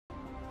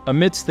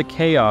Amidst the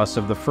chaos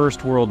of the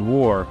First World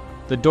War,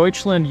 the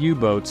Deutschland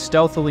U-boat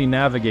stealthily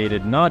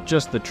navigated not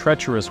just the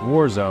treacherous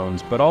war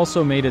zones, but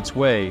also made its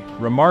way,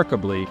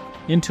 remarkably,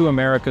 into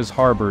America's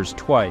harbors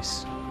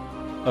twice.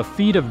 A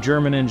feat of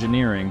German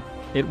engineering,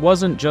 it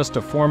wasn't just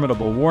a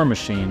formidable war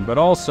machine, but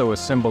also a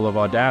symbol of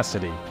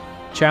audacity,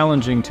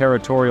 challenging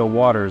territorial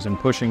waters and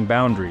pushing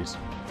boundaries.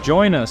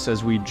 Join us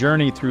as we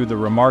journey through the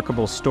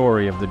remarkable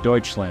story of the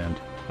Deutschland,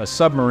 a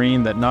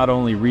submarine that not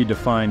only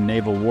redefined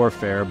naval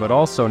warfare but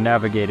also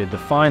navigated the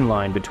fine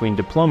line between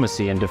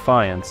diplomacy and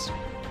defiance.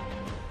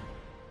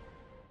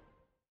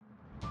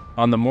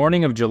 On the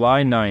morning of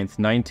July 9,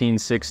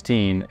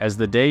 1916, as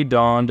the day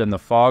dawned and the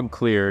fog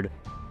cleared,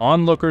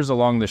 onlookers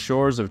along the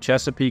shores of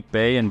Chesapeake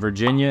Bay in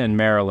Virginia and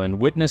Maryland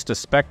witnessed a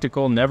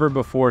spectacle never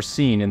before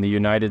seen in the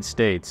United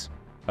States: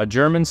 a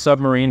German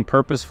submarine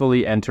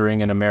purposefully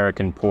entering an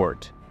American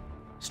port.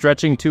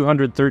 Stretching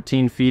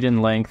 213 feet in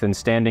length and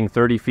standing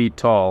 30 feet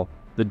tall,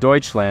 the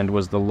Deutschland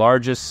was the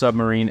largest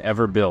submarine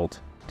ever built,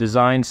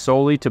 designed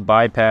solely to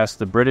bypass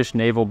the British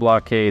naval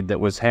blockade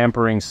that was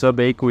hampering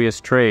subaqueous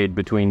trade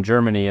between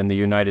Germany and the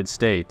United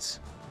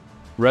States.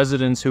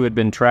 Residents who had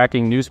been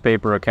tracking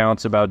newspaper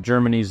accounts about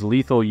Germany's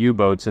lethal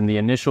U-boats in the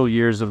initial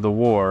years of the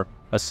war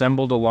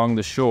assembled along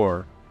the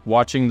shore,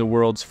 watching the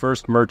world's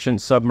first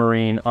merchant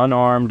submarine,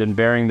 unarmed and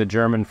bearing the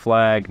German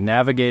flag,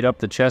 navigate up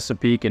the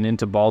Chesapeake and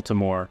into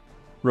Baltimore.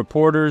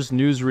 Reporters,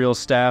 newsreel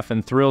staff,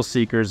 and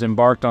thrill-seekers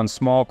embarked on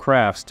small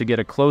crafts to get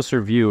a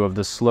closer view of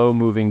the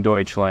slow-moving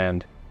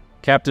Deutschland.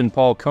 Captain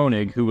Paul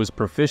Koenig, who was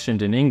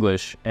proficient in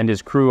English, and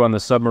his crew on the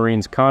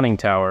submarine's conning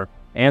tower,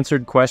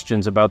 answered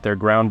questions about their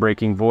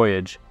groundbreaking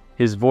voyage,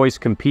 his voice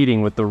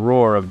competing with the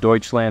roar of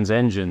Deutschland's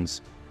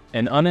engines.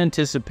 An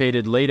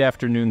unanticipated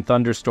late-afternoon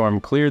thunderstorm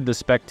cleared the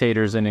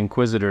spectators and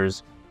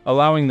inquisitors,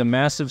 allowing the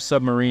massive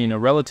submarine a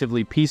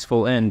relatively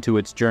peaceful end to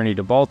its journey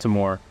to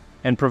Baltimore,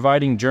 and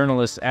providing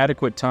journalists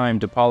adequate time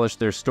to polish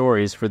their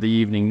stories for the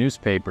evening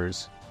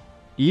newspapers.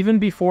 Even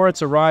before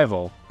its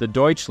arrival, the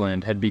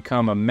Deutschland had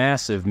become a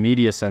massive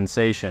media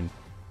sensation.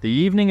 The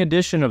evening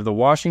edition of the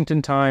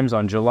Washington Times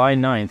on July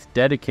 9th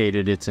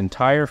dedicated its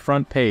entire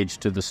front page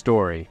to the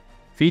story,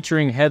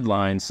 featuring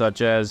headlines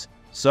such as,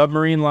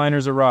 "Submarine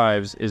liners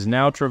arrives, is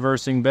now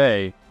traversing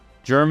bay,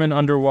 German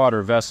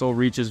underwater vessel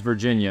reaches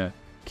Virginia,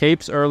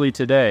 capes early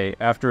today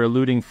after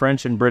eluding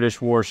French and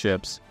British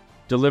warships,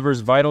 delivers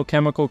vital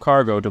chemical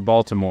cargo to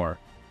Baltimore."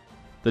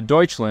 The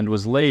Deutschland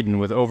was laden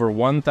with over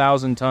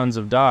 1,000 tons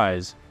of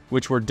dyes,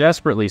 which were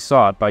desperately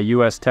sought by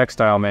U.S.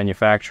 textile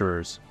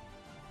manufacturers.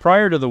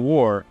 Prior to the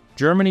war,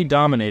 Germany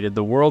dominated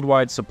the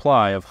worldwide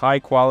supply of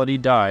high-quality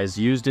dyes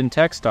used in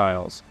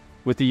textiles,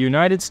 with the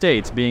United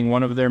States being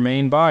one of their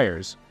main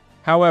buyers.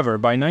 However,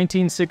 by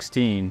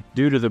 1916,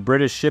 due to the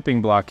British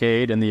shipping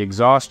blockade and the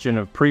exhaustion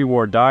of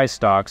pre-war dye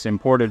stocks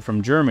imported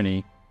from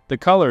Germany, the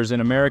colors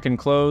in American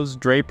clothes,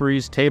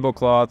 draperies,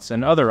 tablecloths,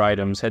 and other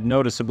items had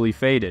noticeably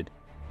faded.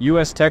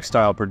 U.S.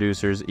 textile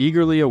producers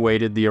eagerly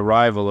awaited the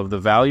arrival of the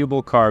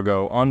valuable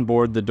cargo on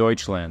board the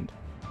Deutschland.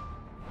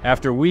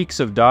 After weeks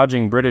of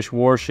dodging British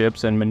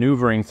warships and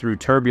maneuvering through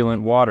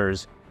turbulent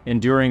waters,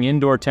 enduring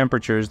indoor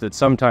temperatures that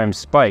sometimes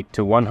spiked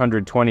to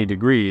 120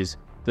 degrees,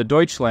 the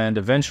Deutschland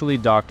eventually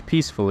docked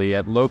peacefully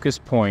at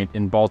Locust Point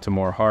in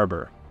Baltimore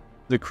Harbor.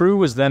 The crew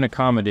was then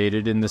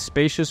accommodated in the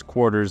spacious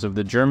quarters of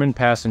the German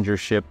passenger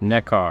ship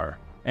Neckar,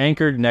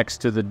 anchored next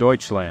to the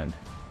Deutschland.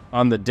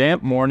 On the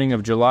damp morning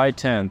of July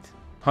 10th,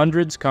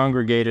 hundreds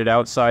congregated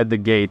outside the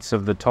gates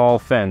of the tall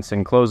fence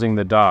enclosing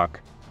the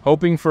dock,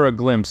 hoping for a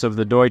glimpse of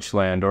the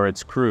Deutschland or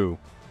its crew.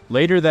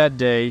 Later that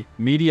day,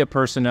 media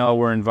personnel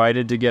were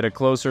invited to get a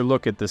closer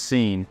look at the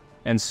scene,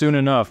 and soon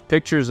enough,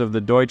 pictures of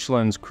the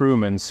Deutschland's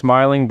crewmen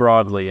smiling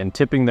broadly and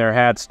tipping their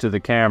hats to the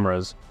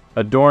cameras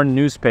adorned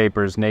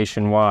newspapers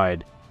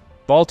nationwide.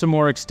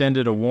 Baltimore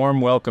extended a warm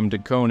welcome to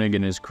Koenig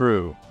and his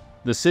crew.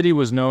 The city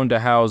was known to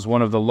house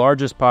one of the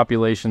largest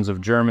populations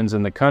of Germans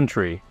in the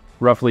country,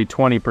 roughly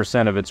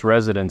 20% of its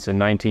residents in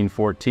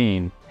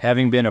 1914,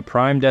 having been a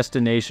prime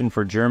destination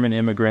for German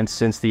immigrants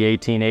since the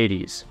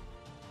 1880s.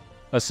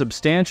 A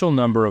substantial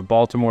number of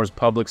Baltimore's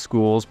public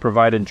schools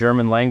provided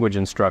German language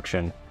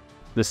instruction.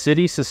 The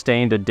city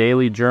sustained a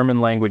daily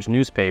German-language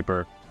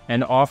newspaper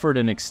and offered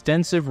an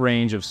extensive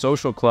range of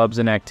social clubs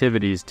and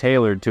activities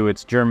tailored to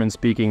its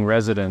German-speaking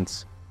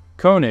residents.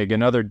 Koenig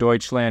and other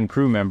Deutschland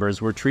crew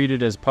members were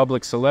treated as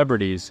public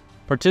celebrities,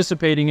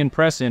 participating in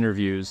press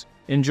interviews,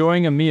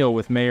 enjoying a meal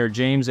with Mayor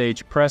James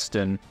H.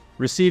 Preston,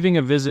 receiving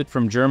a visit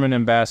from German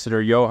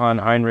Ambassador Johann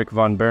Heinrich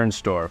von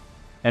Bernstorff,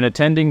 and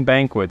attending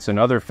banquets and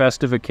other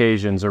festive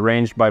occasions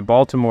arranged by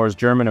Baltimore's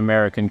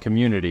German-American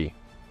community.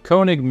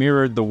 Koenig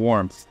mirrored the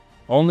warmth.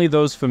 Only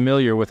those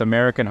familiar with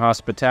American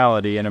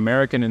hospitality and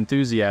American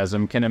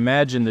enthusiasm can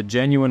imagine the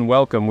genuine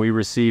welcome we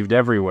received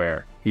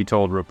everywhere, he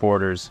told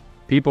reporters.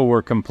 People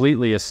were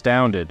completely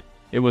astounded.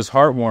 It was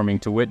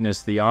heartwarming to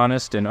witness the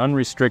honest and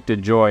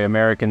unrestricted joy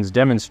Americans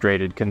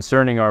demonstrated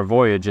concerning our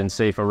voyage and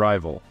safe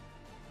arrival.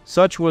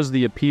 Such was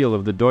the appeal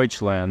of the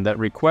Deutschland that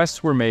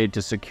requests were made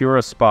to secure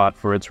a spot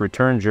for its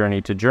return journey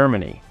to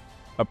Germany.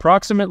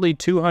 Approximately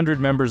 200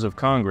 members of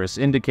Congress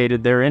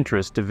indicated their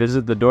interest to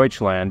visit the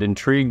Deutschland,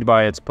 intrigued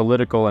by its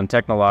political and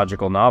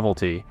technological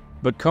novelty,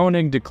 but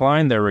Koenig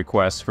declined their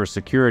requests for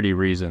security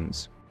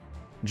reasons.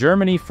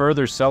 Germany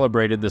further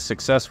celebrated the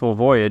successful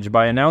voyage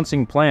by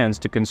announcing plans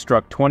to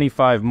construct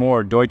 25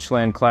 more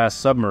Deutschland-class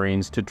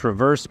submarines to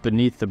traverse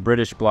beneath the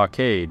British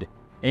blockade,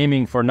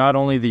 aiming for not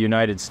only the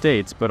United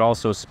States but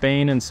also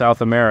Spain and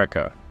South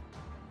America.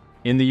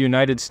 In the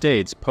United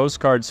States,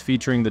 postcards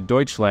featuring the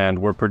Deutschland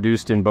were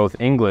produced in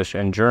both English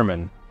and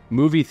German.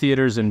 Movie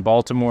theaters in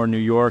Baltimore, New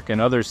York,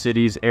 and other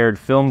cities aired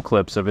film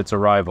clips of its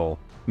arrival.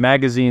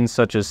 Magazines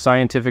such as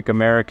Scientific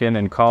American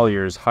and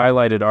Collier's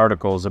highlighted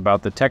articles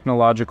about the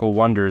technological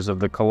wonders of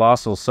the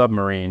colossal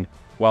submarine,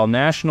 while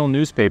national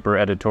newspaper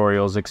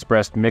editorials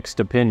expressed mixed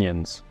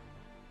opinions.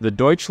 The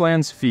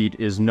Deutschland's feat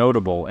is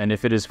notable, and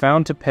if it is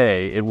found to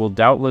pay, it will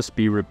doubtless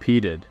be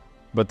repeated.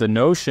 But the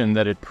notion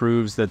that it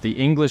proves that the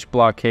English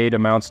blockade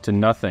amounts to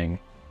nothing,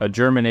 a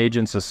German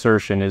agent's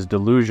assertion, is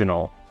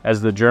delusional, as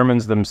the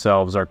Germans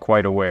themselves are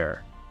quite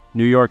aware.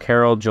 New York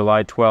Herald,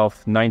 July 12,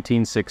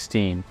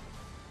 1916.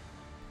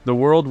 The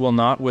world will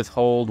not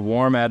withhold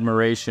warm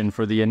admiration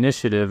for the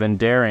initiative and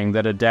daring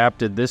that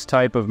adapted this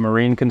type of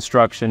marine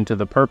construction to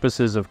the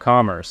purposes of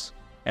commerce,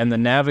 and the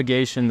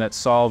navigation that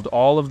solved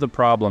all of the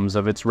problems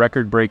of its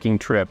record-breaking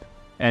trip,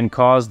 and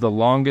caused the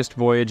longest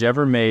voyage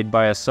ever made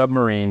by a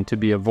submarine to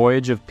be a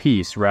voyage of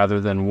peace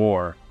rather than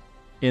war.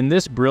 In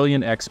this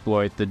brilliant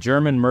exploit, the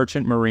German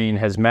merchant marine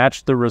has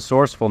matched the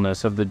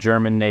resourcefulness of the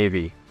German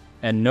Navy,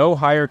 and no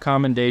higher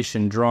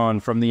commendation drawn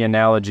from the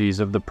analogies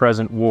of the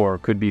present war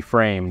could be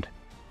framed.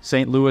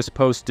 St. Louis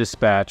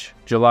Post-Dispatch,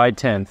 July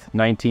 10,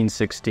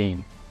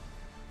 1916.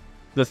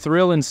 The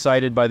thrill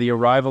incited by the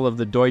arrival of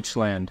the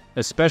Deutschland,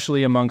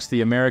 especially amongst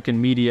the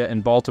American media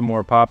and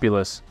Baltimore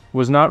populace,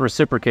 was not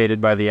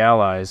reciprocated by the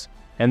Allies,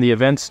 and the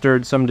event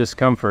stirred some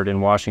discomfort in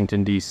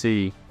Washington,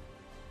 D.C.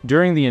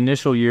 During the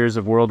initial years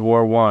of World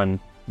War I,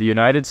 the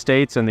United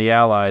States and the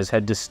Allies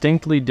had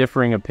distinctly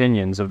differing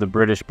opinions of the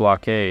British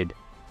blockade.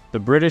 The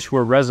British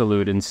were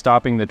resolute in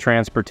stopping the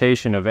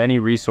transportation of any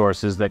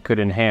resources that could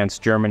enhance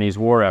Germany's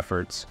war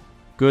efforts.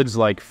 Goods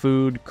like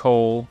food,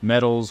 coal,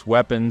 metals,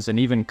 weapons, and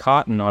even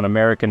cotton on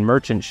American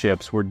merchant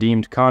ships were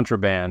deemed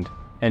contraband,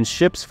 and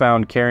ships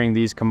found carrying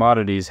these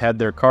commodities had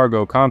their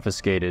cargo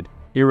confiscated,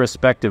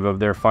 irrespective of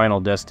their final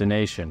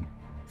destination.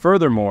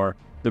 Furthermore,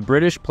 the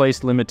British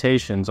placed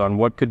limitations on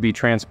what could be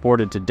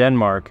transported to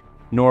Denmark,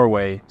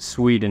 Norway,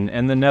 Sweden,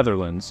 and the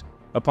Netherlands,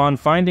 upon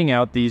finding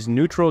out these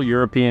neutral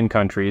European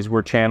countries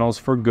were channels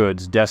for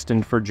goods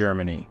destined for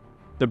Germany.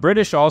 The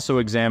British also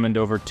examined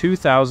over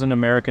 2,000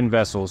 American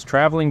vessels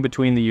traveling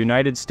between the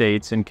United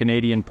States and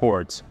Canadian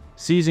ports,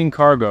 seizing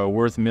cargo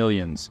worth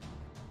millions.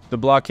 The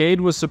blockade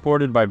was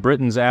supported by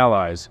Britain's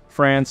allies,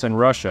 France and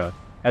Russia,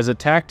 as a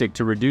tactic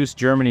to reduce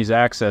Germany's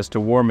access to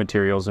war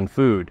materials and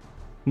food.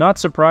 Not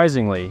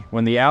surprisingly,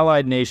 when the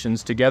Allied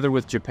nations, together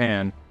with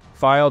Japan,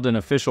 filed an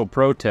official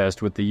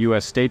protest with the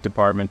U.S. State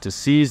Department to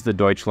seize the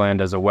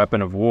Deutschland as a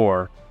weapon of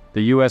war,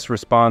 the U.S.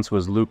 response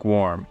was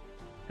lukewarm.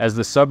 As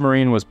the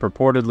submarine was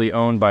purportedly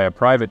owned by a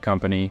private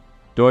company,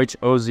 Deutsche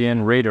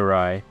Ozean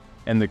Reederei,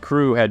 and the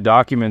crew had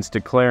documents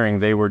declaring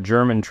they were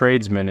German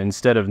tradesmen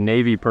instead of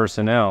Navy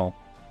personnel,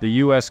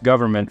 the U.S.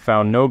 government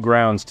found no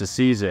grounds to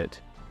seize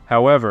it.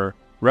 However,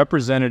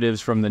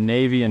 representatives from the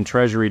Navy and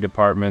Treasury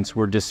departments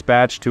were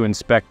dispatched to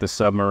inspect the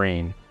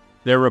submarine.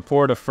 Their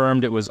report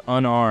affirmed it was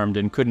unarmed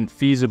and couldn't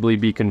feasibly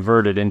be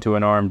converted into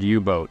an armed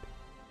U-boat.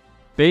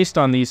 Based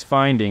on these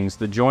findings,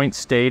 the Joint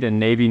State and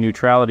Navy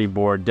Neutrality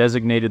Board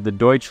designated the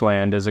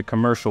Deutschland as a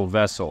commercial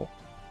vessel.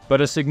 But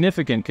a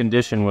significant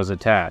condition was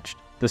attached.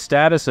 The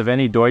status of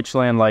any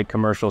Deutschland-like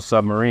commercial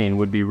submarine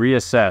would be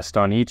reassessed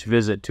on each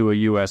visit to a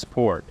U.S.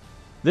 port.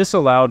 This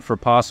allowed for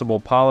possible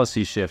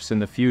policy shifts in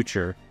the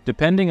future,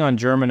 depending on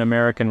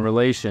German-American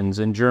relations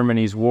and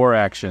Germany's war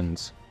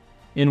actions.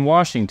 In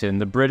Washington,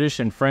 the British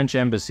and French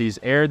embassies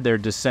aired their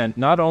dissent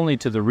not only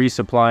to the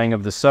resupplying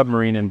of the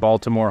submarine in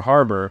Baltimore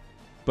Harbor,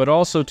 but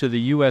also to the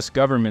U.S.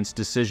 government's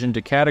decision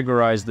to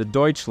categorize the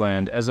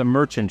Deutschland as a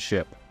merchant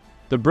ship.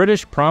 The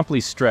British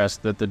promptly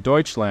stressed that the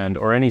Deutschland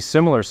or any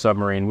similar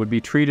submarine would be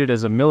treated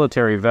as a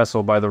military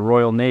vessel by the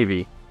Royal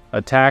Navy,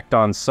 attacked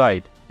on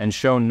sight, and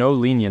shown no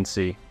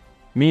leniency.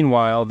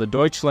 Meanwhile, the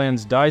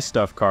Deutschland's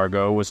dyestuff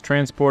cargo was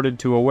transported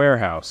to a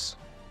warehouse.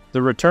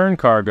 The return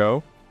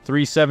cargo,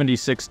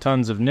 376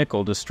 tons of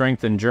nickel to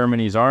strengthen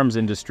Germany's arms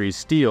industry's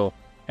steel,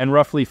 and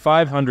roughly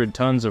 500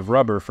 tons of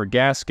rubber for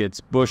gaskets,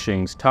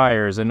 bushings,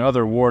 tires, and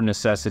other war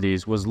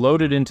necessities, was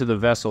loaded into the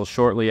vessel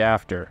shortly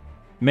after.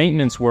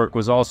 Maintenance work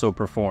was also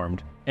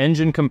performed.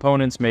 Engine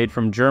components made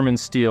from German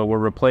steel were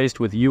replaced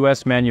with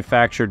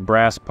U.S.-manufactured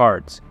brass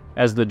parts,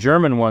 as the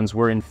German ones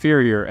were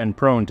inferior and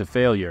prone to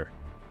failure.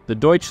 The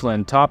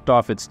Deutschland topped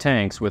off its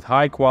tanks with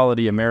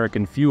high-quality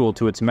American fuel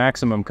to its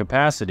maximum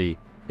capacity,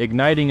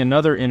 igniting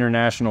another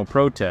international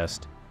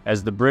protest,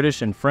 as the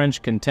British and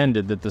French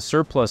contended that the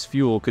surplus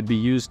fuel could be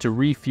used to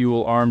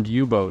refuel armed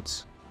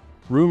U-boats.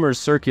 rumors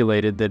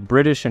circulated that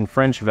British and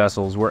French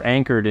vessels were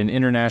anchored in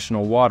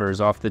international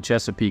waters off the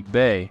Chesapeake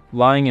Bay,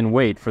 lying in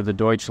wait for the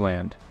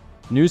Deutschland.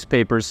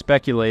 Newspapers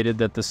speculated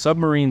that the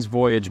submarine's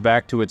voyage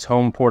back to its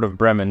home port of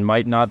Bremen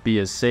might not be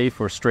as safe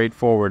or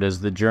straightforward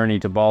as the journey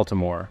to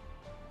Baltimore.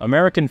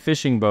 American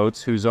fishing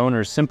boats whose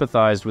owners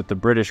sympathized with the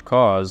British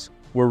cause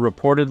were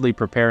reportedly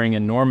preparing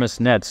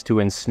enormous nets to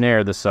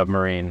ensnare the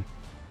submarine.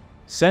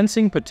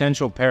 Sensing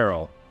potential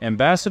peril,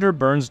 Ambassador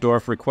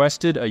Bernsdorf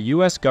requested a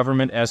U.S.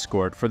 government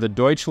escort for the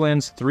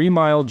Deutschland's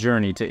 3-mile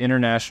journey to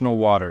international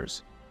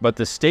waters, but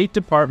the State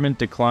Department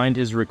declined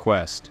his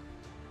request.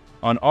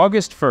 On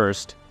August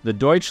 1st, the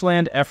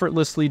Deutschland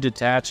effortlessly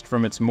detached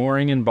from its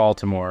mooring in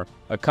Baltimore,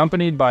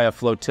 accompanied by a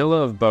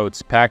flotilla of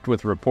boats packed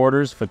with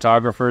reporters,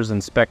 photographers,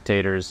 and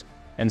spectators,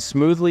 and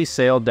smoothly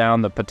sailed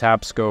down the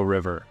Patapsco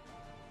River.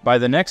 By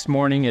the next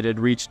morning it had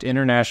reached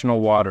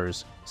international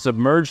waters,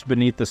 submerged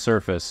beneath the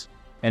surface,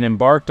 and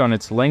embarked on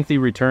its lengthy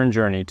return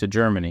journey to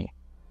Germany.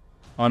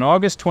 On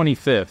August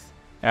 25th,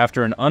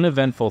 after an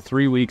uneventful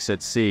 3 weeks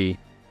at sea,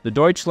 the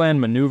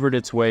Deutschland maneuvered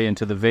its way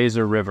into the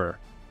Weser River.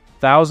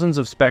 Thousands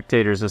of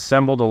spectators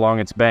assembled along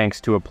its banks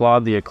to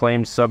applaud the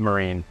acclaimed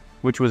submarine,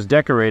 which was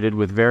decorated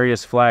with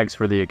various flags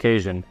for the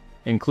occasion,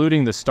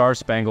 including the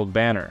Star-Spangled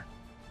Banner.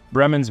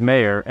 Bremen's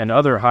mayor and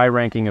other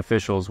high-ranking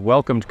officials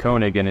welcomed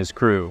Koenig and his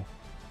crew.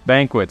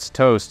 Banquets,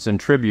 toasts, and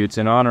tributes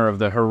in honor of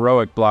the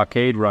heroic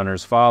blockade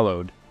runners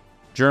followed.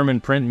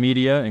 German print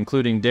media,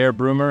 including Der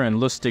Brummer and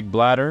Lustig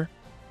Blatter,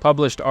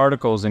 published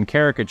articles and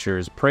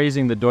caricatures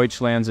praising the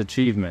Deutschland's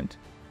achievement.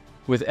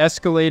 With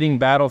escalating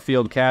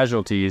battlefield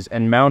casualties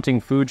and mounting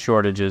food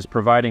shortages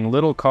providing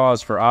little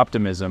cause for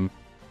optimism,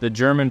 the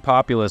German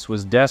populace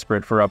was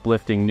desperate for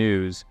uplifting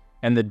news,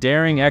 and the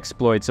daring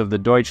exploits of the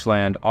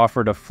Deutschland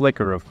offered a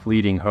flicker of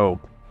fleeting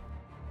hope.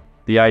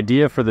 The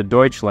idea for the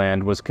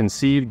Deutschland was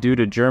conceived due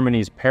to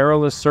Germany's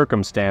perilous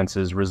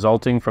circumstances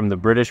resulting from the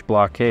British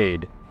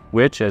blockade,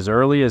 which, as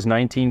early as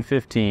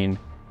 1915,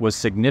 was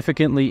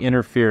significantly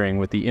interfering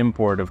with the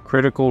import of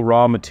critical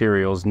raw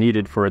materials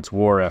needed for its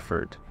war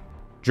effort.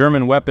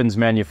 German weapons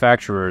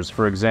manufacturers,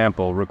 for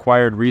example,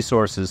 required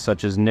resources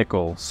such as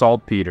nickel,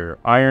 saltpeter,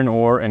 iron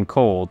ore, and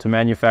coal to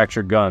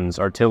manufacture guns,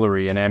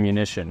 artillery, and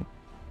ammunition.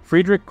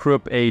 Friedrich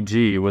Krupp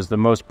AG was the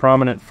most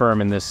prominent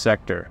firm in this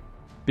sector.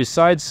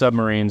 Besides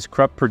submarines,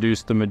 Krupp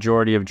produced the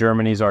majority of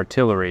Germany's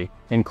artillery,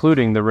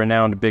 including the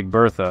renowned Big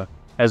Bertha,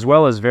 as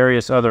well as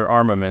various other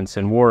armaments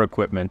and war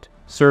equipment,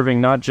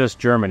 serving not just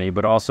Germany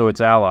but also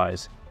its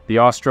allies, the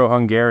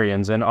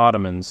Austro-Hungarians and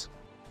Ottomans.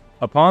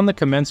 Upon the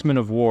commencement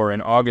of war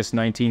in August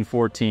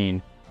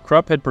 1914,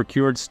 Krupp had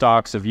procured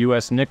stocks of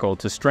U.S. nickel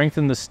to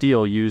strengthen the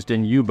steel used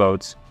in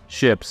U-boats,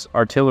 ships,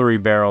 artillery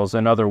barrels,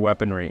 and other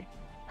weaponry.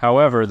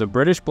 However, the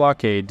British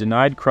blockade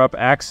denied Krupp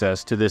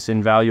access to this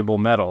invaluable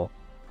metal.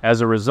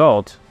 As a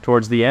result,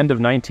 towards the end of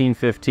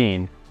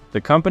 1915, the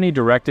company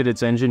directed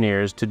its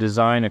engineers to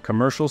design a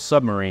commercial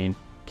submarine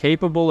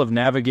capable of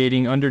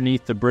navigating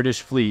underneath the British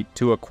fleet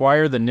to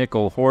acquire the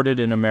nickel hoarded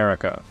in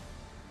America.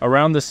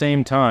 Around the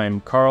same time,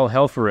 Karl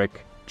Helfferich,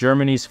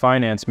 Germany's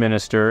finance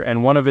minister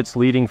and one of its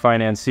leading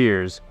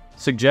financiers,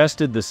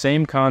 suggested the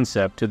same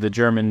concept to the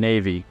German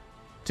Navy.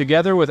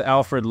 Together with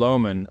Alfred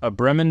Lohmann, a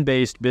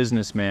Bremen-based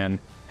businessman,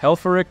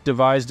 Helfferich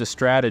devised a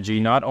strategy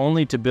not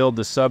only to build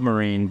the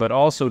submarine but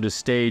also to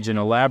stage an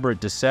elaborate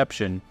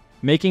deception,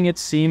 making it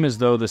seem as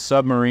though the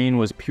submarine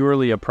was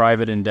purely a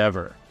private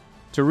endeavor.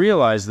 To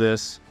realize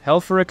this,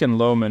 Helfferich and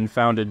Lohmann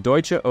founded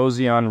Deutsche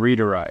Ozean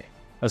Reederei,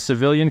 a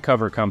civilian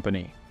cover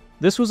company.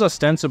 This was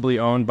ostensibly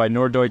owned by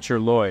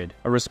Norddeutscher Lloyd,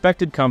 a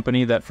respected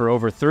company that for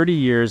over 30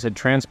 years had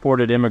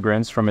transported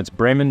immigrants from its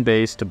Bremen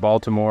base to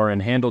Baltimore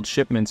and handled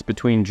shipments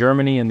between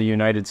Germany and the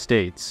United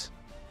States.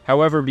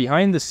 However,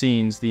 behind the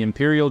scenes, the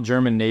Imperial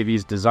German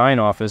Navy's design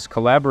office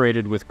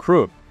collaborated with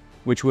Krupp,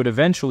 which would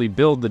eventually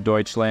build the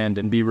Deutschland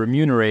and be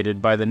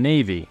remunerated by the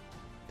Navy.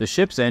 The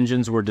ship's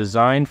engines were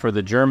designed for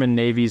the German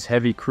Navy's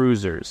heavy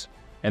cruisers,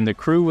 and the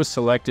crew was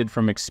selected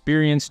from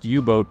experienced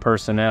U-boat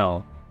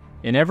personnel.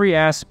 In every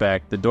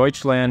aspect, the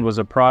Deutschland was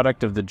a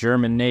product of the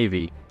German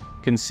Navy,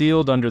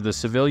 concealed under the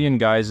civilian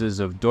guises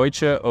of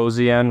Deutsche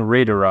Ozean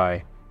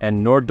Reederei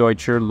and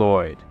Norddeutscher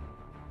Lloyd.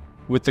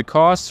 With the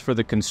costs for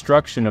the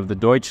construction of the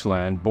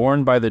Deutschland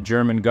borne by the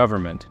German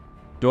government,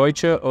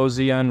 Deutsche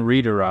Ozean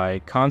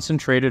Reederei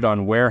concentrated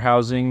on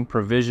warehousing,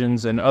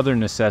 provisions, and other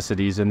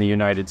necessities in the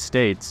United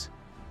States.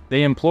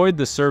 They employed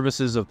the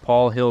services of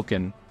Paul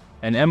Hilken,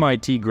 an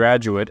MIT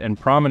graduate and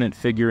prominent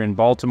figure in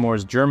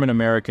Baltimore's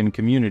German-American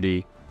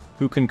community,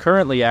 who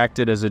concurrently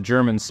acted as a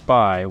German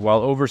spy while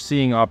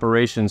overseeing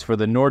operations for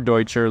the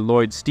Norddeutscher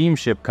Lloyd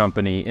Steamship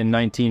Company in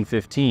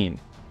 1915.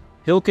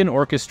 Hilken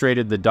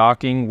orchestrated the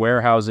docking,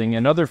 warehousing,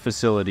 and other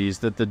facilities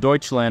that the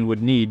Deutschland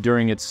would need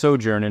during its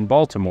sojourn in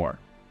Baltimore.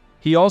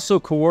 He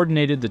also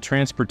coordinated the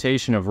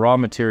transportation of raw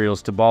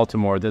materials to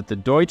Baltimore that the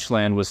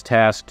Deutschland was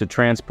tasked to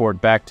transport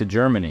back to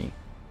Germany,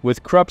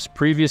 with Krupp's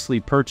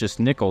previously purchased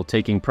nickel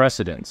taking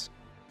precedence.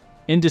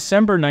 In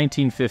December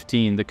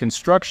 1915, the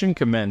construction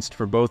commenced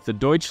for both the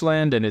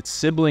Deutschland and its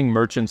sibling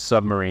merchant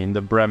submarine,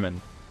 the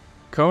Bremen.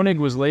 Koenig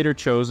was later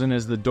chosen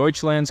as the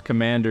Deutschland's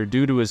commander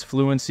due to his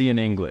fluency in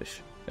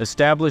English,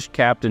 established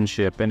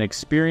captainship, and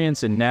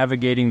experience in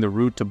navigating the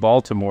route to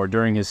Baltimore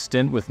during his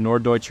stint with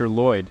Norddeutscher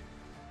Lloyd.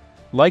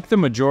 Like the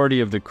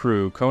majority of the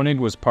crew, Koenig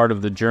was part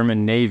of the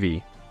German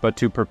Navy, but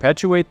to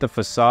perpetuate the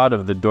facade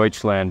of the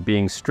Deutschland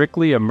being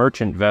strictly a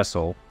merchant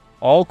vessel,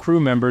 all crew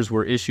members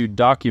were issued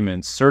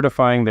documents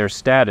certifying their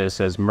status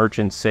as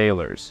merchant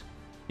sailors.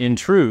 In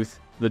truth,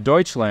 the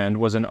Deutschland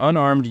was an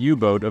unarmed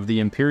U-boat of the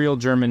Imperial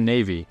German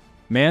Navy,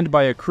 manned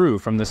by a crew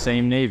from the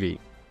same navy.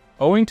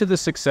 Owing to the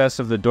success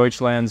of the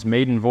Deutschland's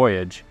maiden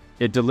voyage,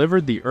 it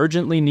delivered the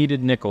urgently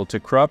needed nickel to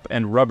Krupp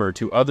and rubber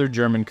to other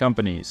German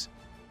companies.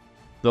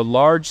 The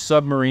large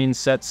submarine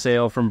set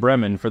sail from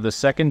Bremen for the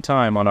second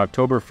time on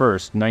October 1,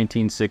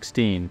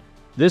 1916,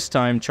 this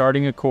time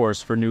charting a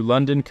course for New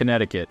London,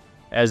 Connecticut,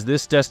 as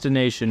this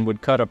destination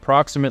would cut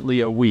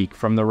approximately a week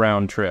from the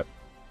round trip.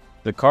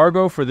 The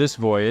cargo for this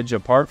voyage,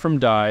 apart from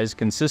dyes,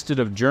 consisted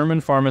of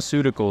German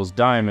pharmaceuticals,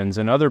 diamonds,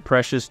 and other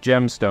precious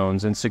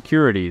gemstones and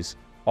securities,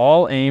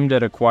 all aimed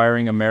at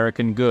acquiring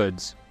American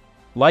goods.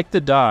 Like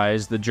the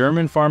dyes, the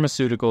German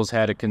pharmaceuticals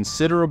had a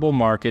considerable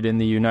market in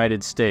the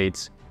United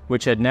States,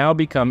 which had now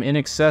become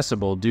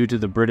inaccessible due to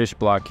the British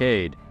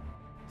blockade.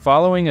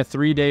 Following a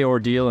 3-day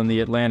ordeal in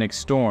the Atlantic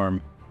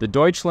storm, the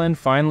Deutschland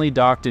finally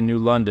docked in New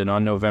London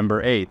on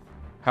November 8th.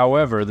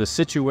 However, the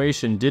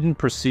situation didn't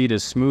proceed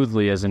as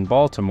smoothly as in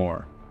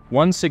Baltimore.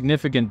 One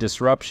significant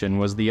disruption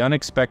was the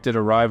unexpected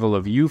arrival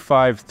of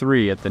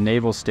U-53 at the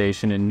naval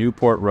station in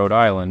Newport, Rhode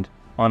Island,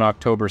 on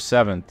October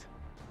 7th.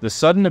 The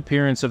sudden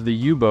appearance of the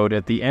U-boat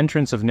at the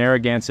entrance of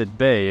Narragansett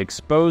Bay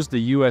exposed the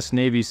U.S.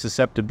 Navy's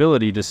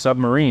susceptibility to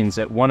submarines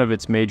at one of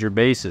its major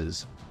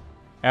bases.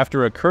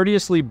 After a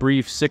courteously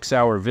brief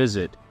 6-hour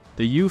visit,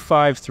 the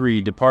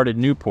U-53 departed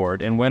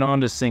Newport and went on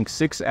to sink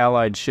 6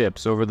 Allied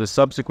ships over the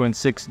subsequent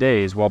 6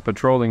 days while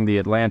patrolling the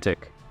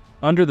Atlantic.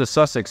 Under the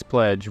Sussex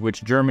Pledge,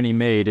 which Germany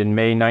made in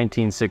May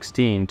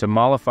 1916 to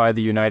mollify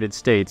the United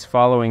States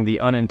following the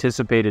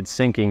unanticipated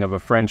sinking of a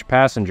French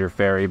passenger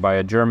ferry by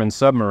a German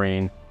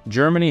submarine,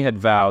 Germany had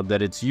vowed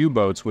that its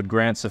U-boats would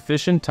grant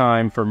sufficient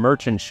time for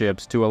merchant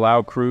ships to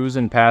allow crews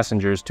and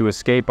passengers to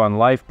escape on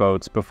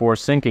lifeboats before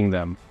sinking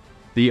them.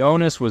 The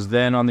onus was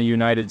then on the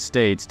United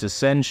States to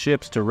send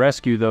ships to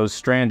rescue those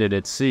stranded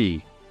at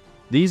sea.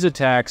 These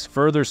attacks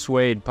further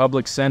swayed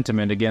public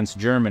sentiment against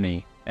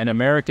Germany, and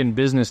American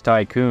business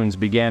tycoons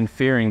began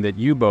fearing that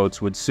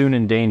U-boats would soon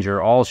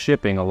endanger all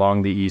shipping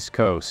along the East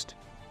Coast.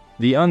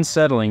 The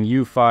unsettling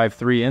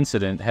U-53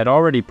 incident had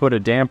already put a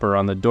damper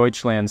on the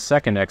Deutschland's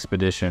second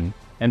expedition,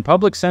 and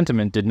public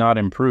sentiment did not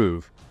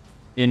improve.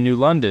 In New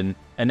London,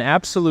 an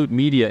absolute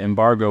media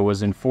embargo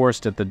was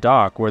enforced at the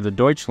dock where the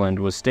Deutschland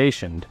was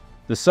stationed.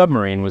 The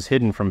submarine was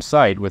hidden from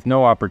sight with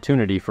no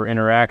opportunity for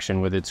interaction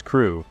with its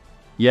crew.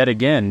 Yet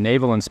again,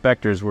 naval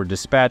inspectors were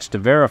dispatched to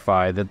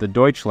verify that the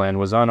Deutschland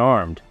was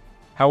unarmed.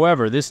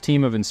 However, this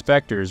team of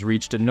inspectors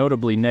reached a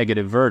notably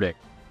negative verdict.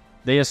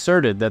 They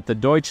asserted that the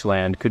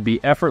Deutschland could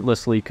be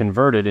effortlessly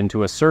converted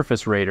into a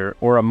surface raider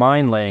or a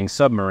mine-laying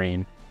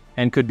submarine,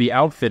 and could be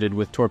outfitted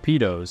with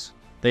torpedoes.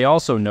 They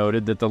also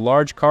noted that the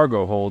large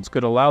cargo holds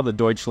could allow the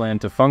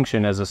Deutschland to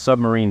function as a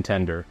submarine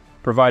tender,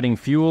 providing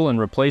fuel and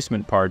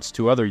replacement parts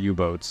to other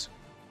U-boats.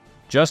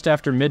 Just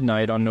after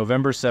midnight on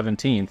November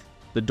 17th,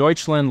 the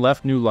Deutschland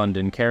left New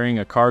London carrying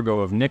a cargo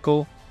of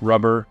nickel,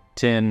 rubber,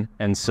 tin,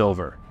 and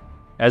silver.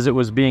 As it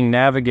was being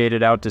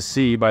navigated out to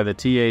sea by the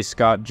T.A.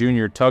 Scott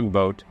Jr.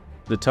 tugboat,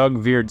 the tug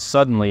veered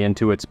suddenly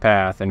into its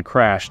path and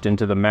crashed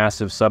into the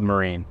massive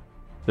submarine.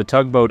 The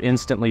tugboat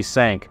instantly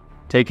sank,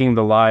 taking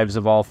the lives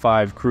of all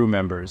 5 crew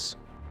members.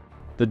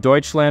 The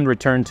Deutschland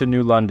returned to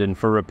New London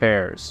for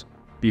repairs.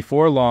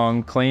 Before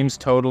long, claims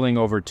totaling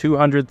over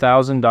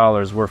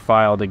 $200,000 were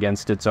filed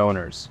against its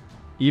owners.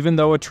 Even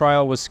though a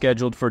trial was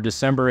scheduled for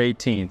December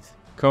 18th,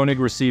 Koenig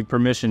received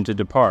permission to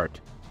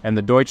depart, and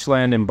the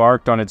Deutschland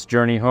embarked on its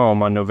journey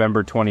home on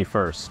November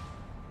 21st.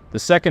 The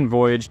second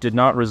voyage did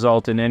not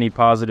result in any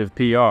positive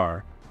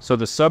PR, so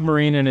the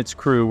submarine and its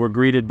crew were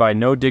greeted by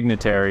no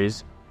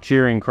dignitaries,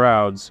 cheering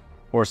crowds,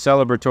 or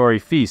celebratory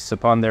feasts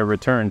upon their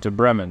return to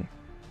Bremen.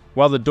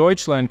 While the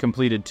Deutschland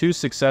completed 2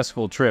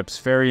 successful trips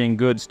ferrying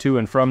goods to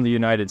and from the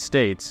United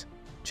States,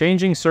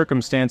 changing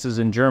circumstances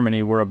in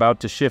Germany were about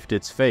to shift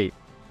its fate.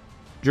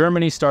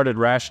 Germany started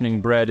rationing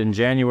bread in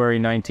January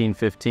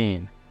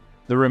 1915.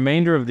 The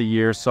remainder of the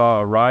year saw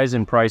a rise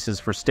in prices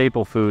for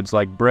staple foods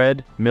like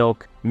bread,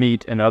 milk,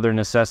 meat, and other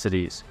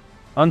necessities.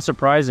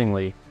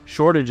 Unsurprisingly,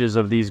 shortages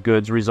of these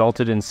goods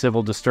resulted in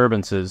civil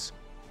disturbances.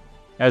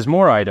 As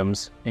more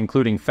items,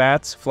 including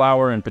fats,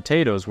 flour, and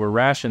potatoes, were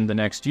rationed the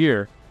next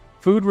year,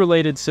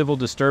 food-related civil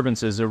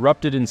disturbances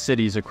erupted in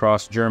cities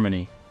across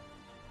Germany.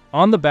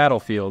 On the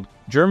battlefield,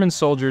 German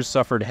soldiers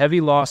suffered heavy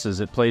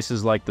losses at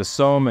places like the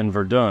Somme and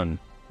Verdun,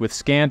 with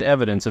scant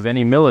evidence of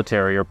any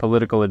military or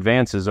political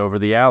advances over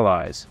the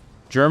Allies.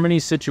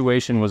 Germany's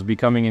situation was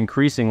becoming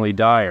increasingly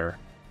dire.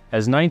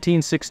 As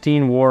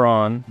 1916 wore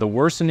on, the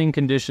worsening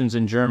conditions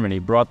in Germany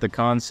brought the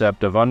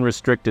concept of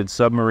unrestricted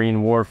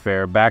submarine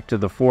warfare back to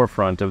the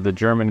forefront of the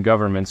German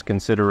government's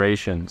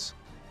considerations.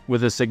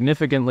 With a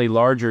significantly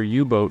larger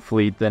U-boat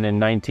fleet than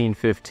in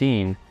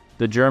 1915,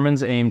 the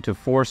Germans aimed to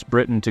force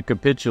Britain to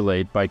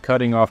capitulate by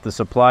cutting off the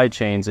supply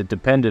chains it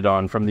depended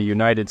on from the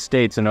United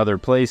States and other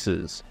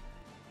places.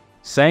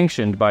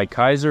 Sanctioned by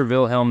Kaiser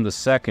Wilhelm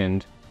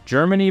II,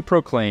 Germany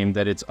proclaimed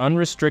that its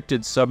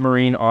unrestricted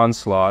submarine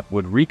onslaught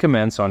would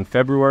recommence on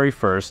February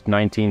 1,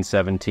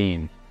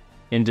 1917.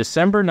 In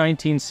December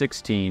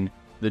 1916,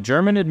 the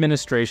German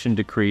administration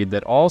decreed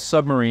that all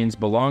submarines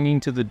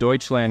belonging to the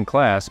Deutschland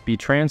class be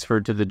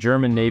transferred to the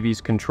German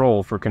Navy's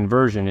control for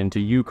conversion into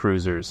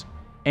U-cruisers,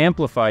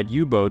 amplified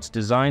U-boats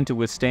designed to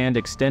withstand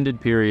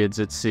extended periods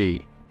at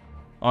sea.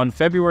 On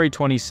February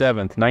 27,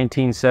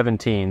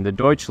 1917, the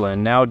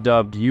Deutschland, now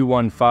dubbed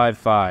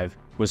U-155,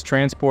 was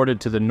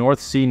transported to the North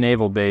Sea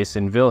Naval Base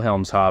in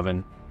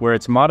Wilhelmshaven, where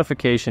its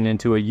modification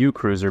into a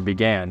U-cruiser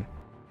began.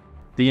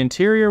 The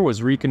interior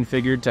was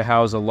reconfigured to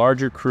house a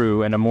larger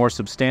crew and a more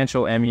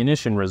substantial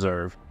ammunition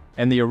reserve,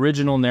 and the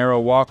original narrow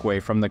walkway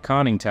from the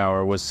conning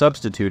tower was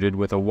substituted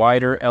with a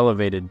wider,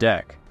 elevated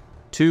deck.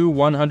 Two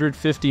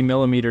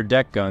 150mm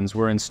deck guns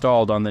were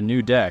installed on the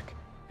new deck,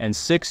 and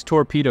 6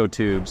 torpedo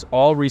tubes,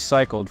 all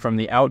recycled from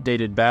the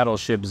outdated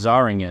battleship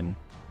Zähringen,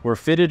 were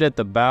fitted at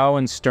the bow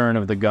and stern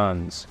of the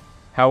guns.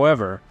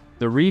 However,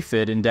 the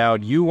refit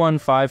endowed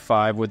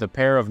U-155 with a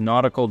pair of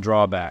nautical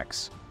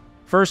drawbacks.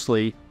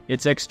 Firstly,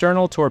 its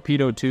external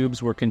torpedo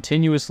tubes were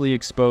continuously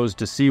exposed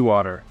to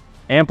seawater,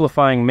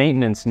 amplifying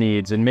maintenance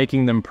needs and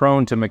making them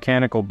prone to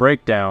mechanical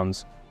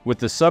breakdowns, with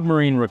the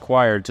submarine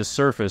required to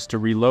surface to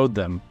reload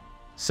them.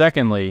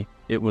 Secondly,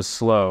 it was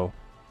slow.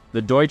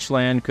 The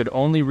Deutschland could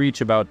only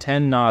reach about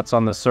 10 knots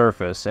on the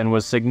surface and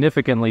was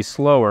significantly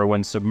slower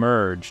when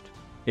submerged.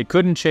 It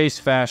couldn't chase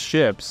fast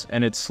ships,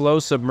 and its slow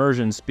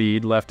submersion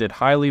speed left it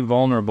highly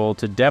vulnerable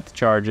to depth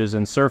charges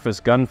and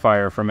surface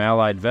gunfire from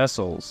Allied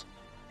vessels.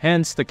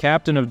 Hence, the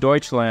captain of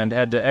Deutschland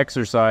had to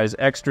exercise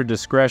extra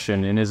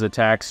discretion in his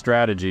attack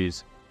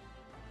strategies.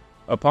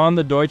 Upon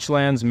the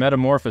Deutschland's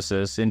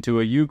metamorphosis into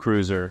a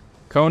U-cruiser,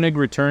 Koenig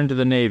returned to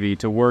the Navy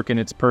to work in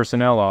its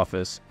personnel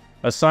office,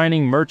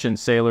 assigning merchant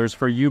sailors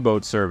for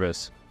U-boat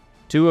service.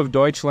 2 of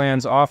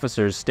Deutschland's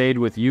officers stayed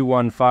with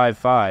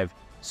U-155,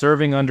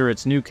 serving under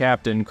its new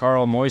captain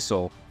Karl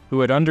Meusel, who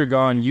had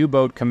undergone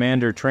U-boat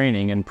commander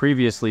training and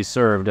previously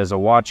served as a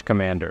watch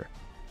commander.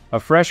 A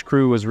fresh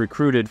crew was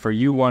recruited for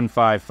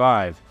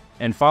U-155,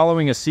 and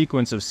following a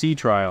sequence of sea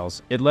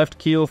trials, it left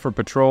Kiel for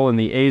patrol in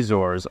the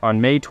Azores on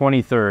May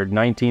 23,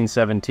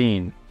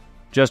 1917.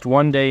 Just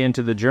 1 day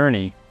into the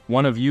journey,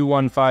 one of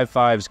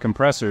U-155's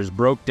compressors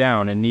broke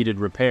down and needed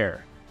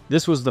repair.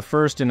 This was the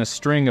first in a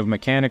string of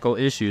mechanical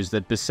issues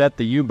that beset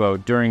the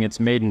U-boat during its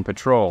maiden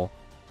patrol.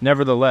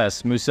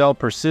 Nevertheless, Meusel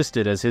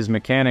persisted as his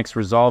mechanics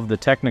resolved the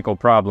technical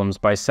problems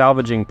by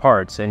salvaging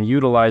parts and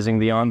utilizing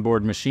the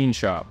onboard machine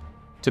shop.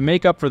 To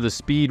make up for the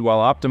speed while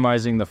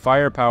optimizing the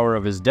firepower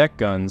of his deck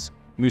guns,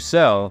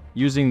 Meusel,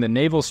 using the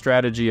naval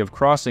strategy of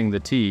crossing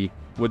the T,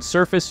 would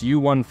surface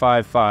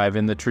U-155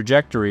 in the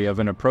trajectory of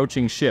an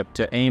approaching ship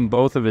to aim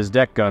both of his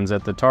deck guns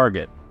at the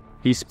target.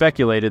 He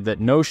speculated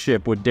that no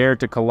ship would dare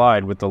to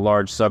collide with the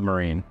large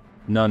submarine.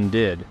 None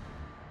did.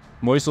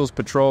 Meusel's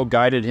patrol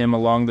guided him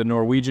along the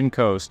Norwegian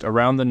coast,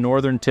 around the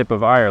northern tip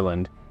of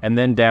Ireland, and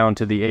then down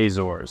to the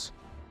Azores.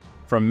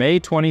 From May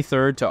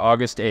 23 to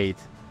August 8,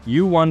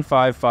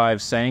 U-155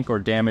 sank or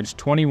damaged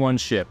 21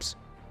 ships,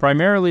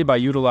 primarily by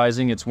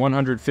utilizing its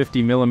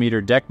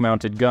 150mm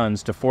deck-mounted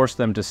guns to force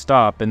them to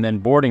stop and then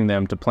boarding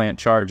them to plant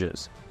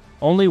charges.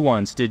 Only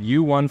once did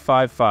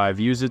U-155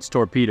 use its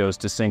torpedoes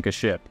to sink a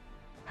ship.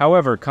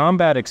 However,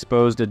 combat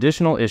exposed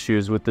additional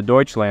issues with the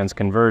Deutschland's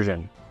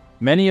conversion.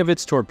 Many of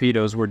its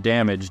torpedoes were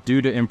damaged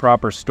due to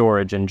improper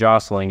storage and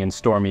jostling in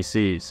stormy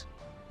seas.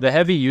 The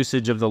heavy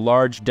usage of the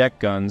large deck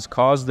guns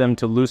caused them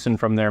to loosen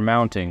from their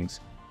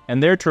mountings,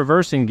 and their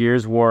traversing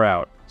gears wore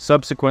out,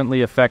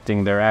 subsequently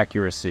affecting their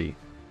accuracy.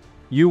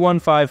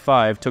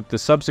 U-155 took the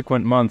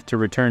subsequent month to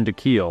return to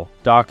Kiel,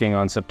 docking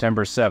on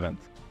September 7th.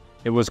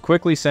 It was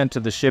quickly sent to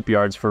the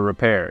shipyards for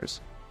repairs,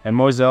 and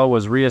Meusel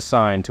was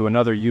reassigned to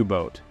another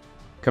U-boat.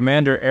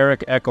 Commander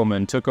Erich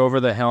Eckelmann took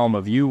over the helm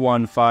of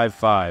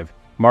U-155,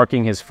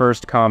 marking his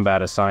first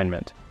combat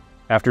assignment.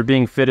 After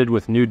being fitted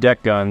with new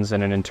deck guns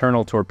and an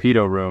internal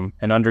torpedo room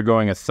and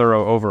undergoing a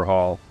thorough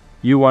overhaul,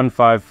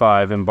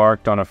 U-155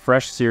 embarked on a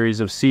fresh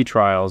series of sea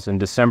trials in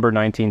December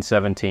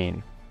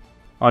 1917.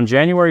 On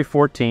January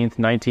 14,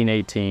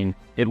 1918,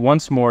 it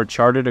once more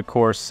charted a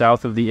course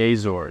south of the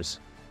Azores,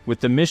 with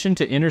the mission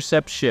to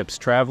intercept ships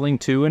traveling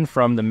to and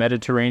from the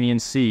Mediterranean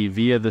Sea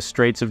via the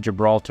Straits of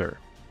Gibraltar.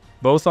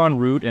 Both en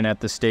route and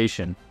at the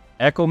station,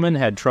 Eckelmann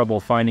had trouble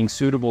finding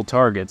suitable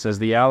targets as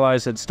the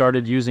Allies had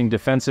started using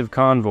defensive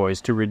convoys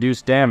to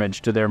reduce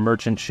damage to their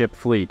merchant ship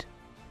fleet.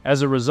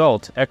 As a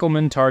result,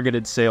 Eckelmann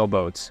targeted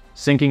sailboats,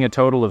 sinking a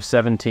total of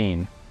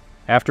 17.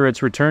 After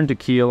its return to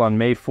Kiel on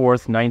May 4,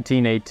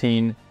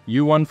 1918,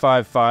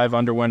 U-155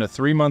 underwent a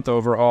 3-month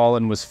overhaul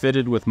and was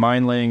fitted with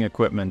mine-laying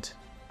equipment.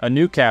 A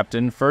new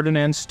captain,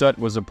 Ferdinand Stutt,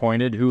 was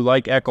appointed, who,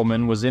 like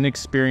Eckelmann, was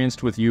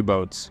inexperienced with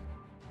U-boats.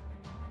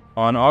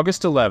 On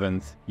August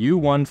 11th,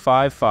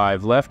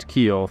 U-155 left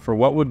Kiel for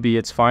what would be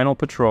its final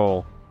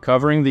patrol,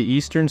 covering the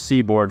eastern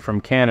seaboard from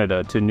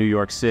Canada to New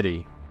York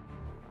City.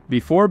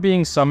 Before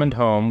being summoned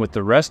home with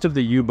the rest of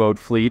the U-boat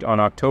fleet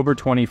on October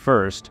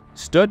 21st,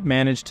 Stutt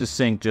managed to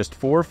sink just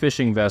 4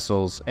 fishing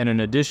vessels and an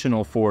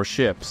additional 4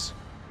 ships.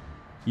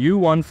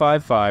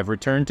 U-155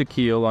 returned to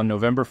Kiel on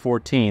November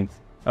 14th,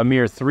 a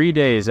mere 3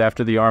 days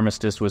after the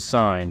armistice was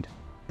signed.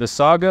 The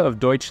saga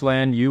of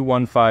Deutschland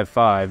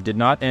U-155 did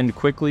not end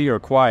quickly or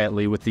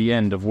quietly with the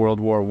end of World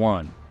War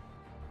I.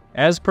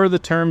 As per the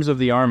terms of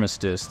the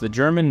armistice, the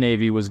German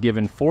Navy was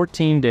given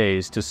 14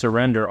 days to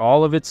surrender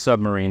all of its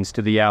submarines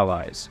to the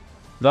Allies.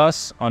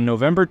 Thus, on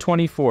November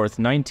 24,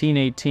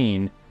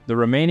 1918, the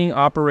remaining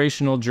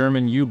operational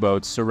German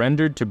U-boats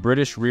surrendered to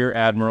British Rear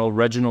Admiral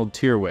Reginald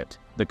Tyrwhitt,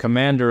 the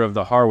commander of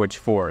the Harwich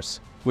Force,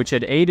 which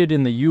had aided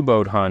in the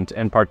U-boat hunt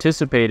and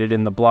participated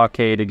in the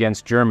blockade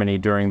against Germany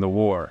during the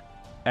war.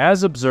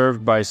 As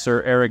observed by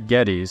Sir Eric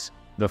Geddes,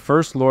 the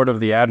First Lord of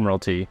the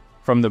Admiralty,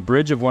 from the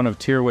bridge of one of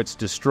Tyrwhitt's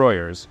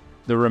destroyers,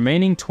 the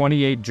remaining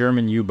 28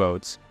 German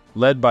U-boats,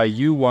 led by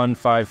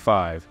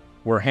U-155,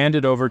 were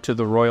handed over to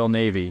the Royal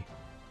Navy.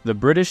 The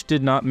British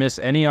did not miss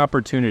any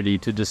opportunity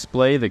to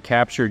display the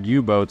captured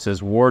U-boats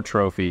as war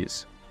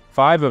trophies.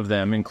 5 of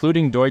them,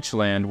 including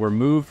Deutschland, were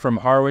moved from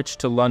Harwich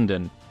to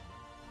London.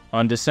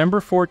 On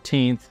December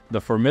 14th, the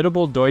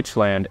formidable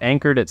Deutschland,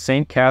 anchored at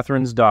St.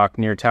 Catherine's Dock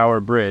near Tower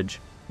Bridge,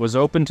 was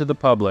open to the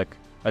public,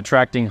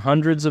 attracting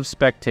hundreds of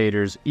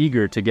spectators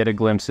eager to get a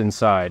glimpse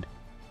inside.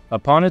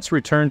 Upon its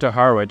return to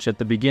Harwich at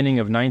the beginning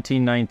of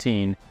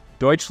 1919,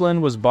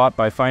 Deutschland was bought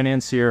by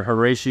financier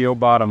Horatio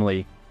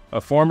Bottomley, a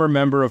former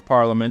member of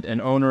Parliament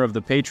and owner of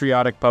the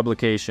patriotic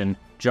publication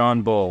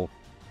John Bull.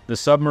 The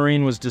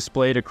submarine was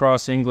displayed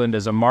across England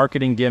as a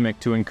marketing gimmick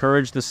to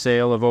encourage the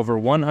sale of over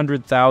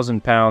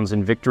 £100,000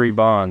 in victory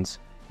bonds,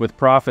 with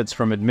profits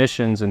from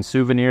admissions and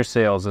souvenir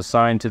sales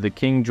assigned to the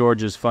King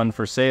George's Fund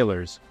for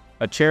Sailors,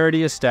 a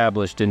charity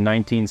established in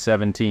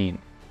 1917.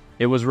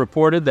 It was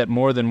reported that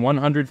more than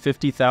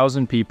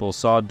 150,000 people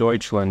saw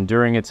Deutschland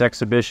during its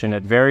exhibition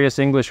at various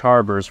English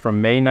harbors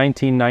from May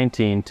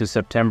 1919 to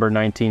September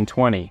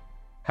 1920.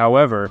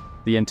 However,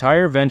 the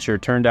entire venture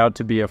turned out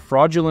to be a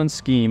fraudulent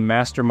scheme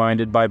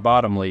masterminded by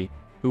Bottomley,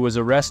 who was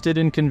arrested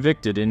and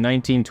convicted in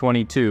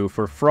 1922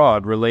 for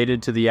fraud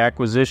related to the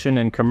acquisition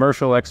and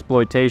commercial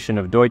exploitation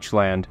of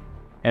Deutschland,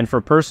 and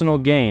for personal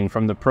gain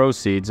from the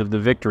proceeds of the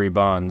victory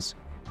bonds.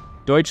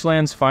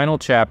 Deutschland's final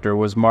chapter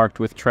was marked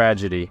with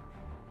tragedy.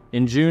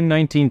 In June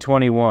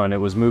 1921, it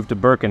was moved to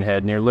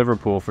Birkenhead near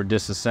Liverpool for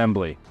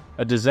disassembly.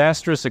 A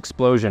disastrous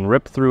explosion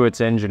ripped through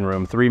its engine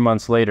room 3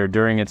 months later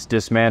during its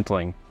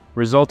dismantling,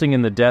 resulting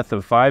in the death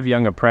of 5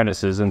 young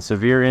apprentices and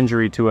severe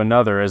injury to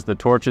another as the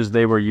torches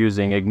they were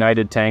using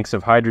ignited tanks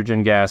of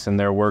hydrogen gas in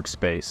their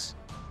workspace.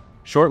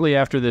 Shortly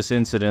after this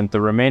incident,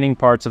 the remaining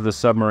parts of the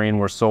submarine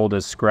were sold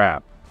as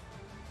scrap.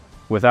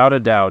 Without a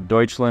doubt,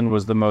 Deutschland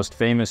was the most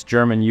famous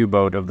German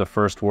U-boat of the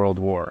First World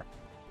War.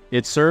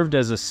 It served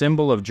as a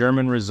symbol of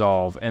German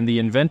resolve and the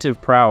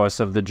inventive prowess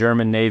of the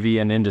German Navy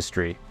and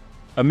industry.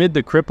 Amid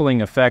the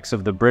crippling effects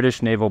of the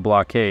British naval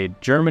blockade,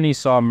 Germany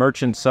saw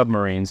merchant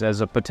submarines as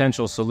a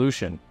potential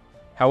solution.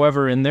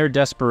 However, in their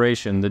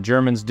desperation, the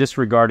Germans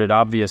disregarded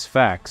obvious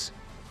facts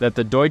that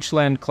the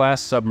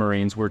Deutschland-class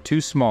submarines were too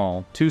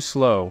small, too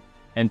slow,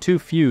 and too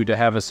few to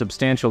have a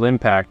substantial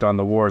impact on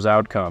the war's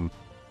outcome.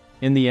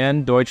 In the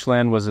end,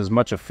 Deutschland was as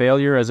much a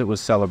failure as it was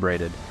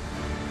celebrated.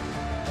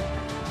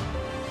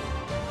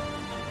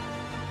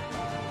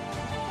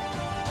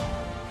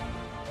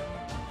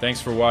 Thanks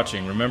for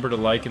watching. Remember to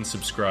like and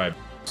subscribe.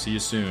 See you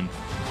soon.